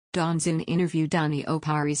Dans une interview donné au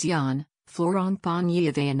Parisien, Florent Pagny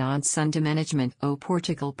avait annoncé son déménagement au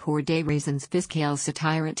Portugal pour des raisons fiscales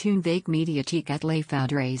s'attirant une vague médiatique at les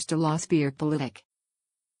foudres de la sphère politique.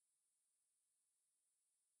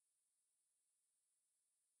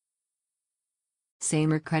 C'est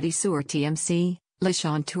mercredi sur TMC, le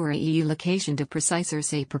chanteur a eu l'occasion de préciser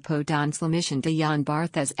ses propos dans l'émission de Yann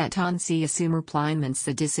Barthès et ainsi assumer pleinement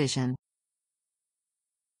sa décision.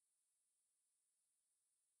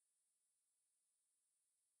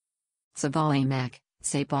 Ça va mec,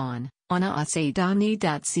 c'est bon, on a assez donné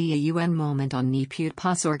si à un moment on ne peut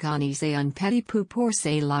pas organiser un petit peu pour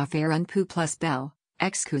c'est la faire un peu plus belle,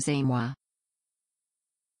 excusez-moi.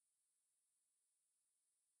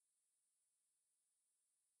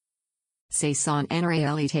 C'est son en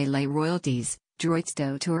réalité les royalties, droits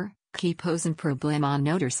d'auteur, qui posent un problème en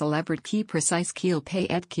notre célébrité qui précise qu'il paie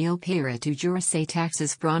et qu'il paiera toujours ses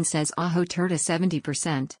taxes françaises à hauteur de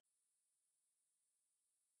 70%.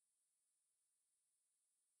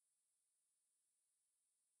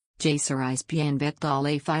 Je serais bien bête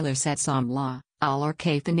d'aller faire cette somme-là, alors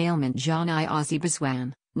que finalement j'en ai aussi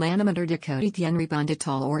besoin. L'animateur de Quotidien répondit-il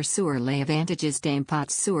or sur les avantages d'impôt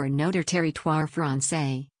sur notre territoire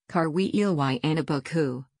français, car oui il y en a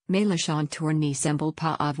beaucoup, mais le chanteur ne semble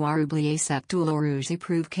pas avoir oublié cette douloureuse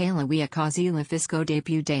épreuve qu'elle lui a causé le fisc au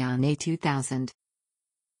début des années 2000.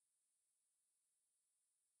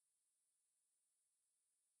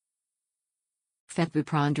 Faites-vous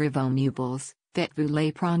prendre vos meubles? Faites-vous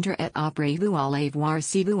les prendre et après vous allez voir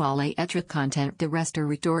si vous allez être content de rester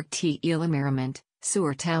retorqué merriment,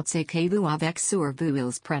 sur tout ce que vous avec sur vous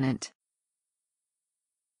ils prennent.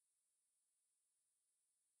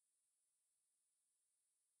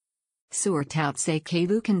 Sur tout ce que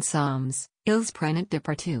vous consommes, ils prennent de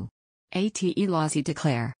partout. A.T. Elazzi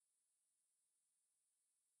déclare.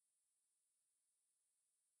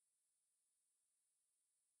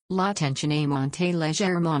 La tension est montée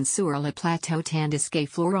légèrement sur le plateau tandis que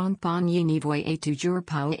Florent Pagny n'y voyait toujours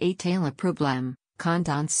pas été le problème, quand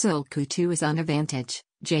un seul coup tu as un avantage,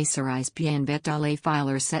 je serais bien bête d'aller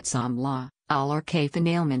faire cette somme-là, alors que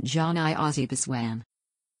finalement j'en ai aussi besoin.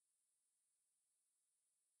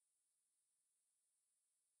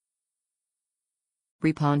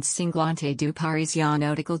 Réponse cinglante du Parisien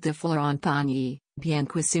article de Florent Pagny, bien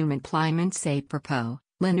qu'assumant pleinement ses propos.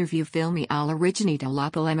 L'interview filmée à l'origine de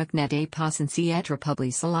la polémique n'était pas censée être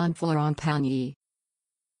publiée selon Florent Pagny.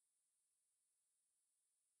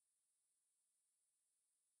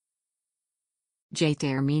 Je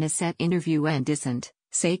termine cette interview en disant,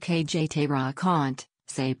 c'est que je te raconte,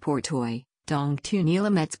 c'est pour toi, donc tu ne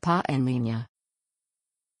le mets pas en ligne.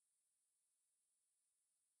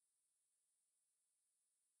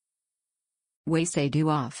 Oui c'est du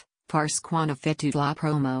off, parce qu'on a fait toute la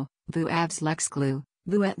promo, vous avez l'exclu.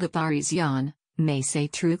 Vous êtes le Parisien, mais ces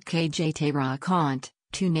trucs que je te raconte,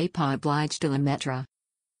 tu n'es pas obligé de le mettre.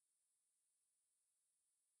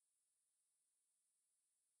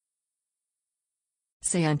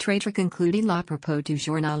 C'est un traître concludit la propos du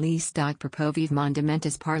journaliste à propos vivement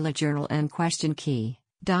démentis par le journal en question qui,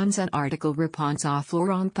 dans un article répond à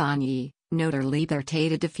Florent Pagny, notre liberté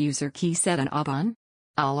de diffuser qui c'est un abon?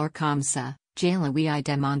 Alors comme ça, je lui ai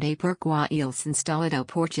demandé pourquoi il s'installait au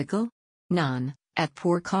Portugal? Non. Et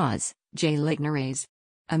pour cause, je l'ignorais.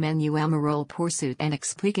 Emmanuel Morel poursuit en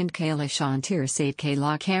expliquant que le chanteur sait que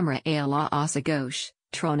la caméra est là à sa gauche,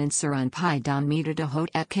 trônant sur un pied d'un mètre de haut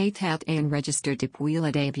et que tout est enregistré depuis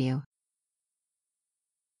le début.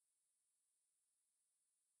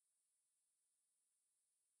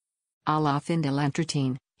 À la fin de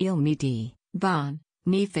l'entretien, il me dit, bon,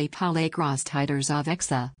 ne fais pas les grosses têtes avec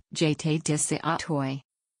ça, je te dis à toi.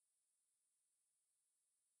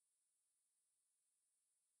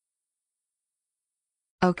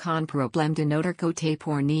 Aucun problème de notre côté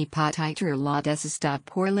pour ne pas être la desestat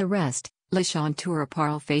pour le reste, le chanteur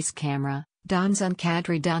parle face caméra, dans un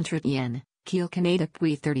cadre d'entretien, qu'il connaît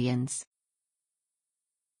depuis 30 ans.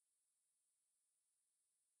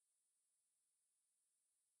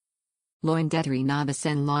 Loin d'être novice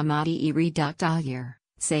en la mode et d'ailleurs,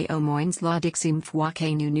 c'est au moins la 10e fois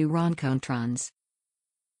que nous nous rencontrons.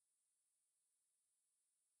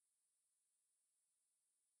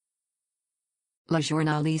 Le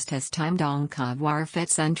journaliste estime donc avoir fait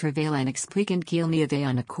son travail en expliquant qu'il n'y avait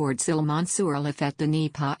un accord seulement sur le fait de ne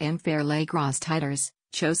pas en faire les grosses têtes,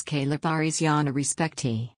 chose que le Parisien a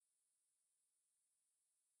respecté.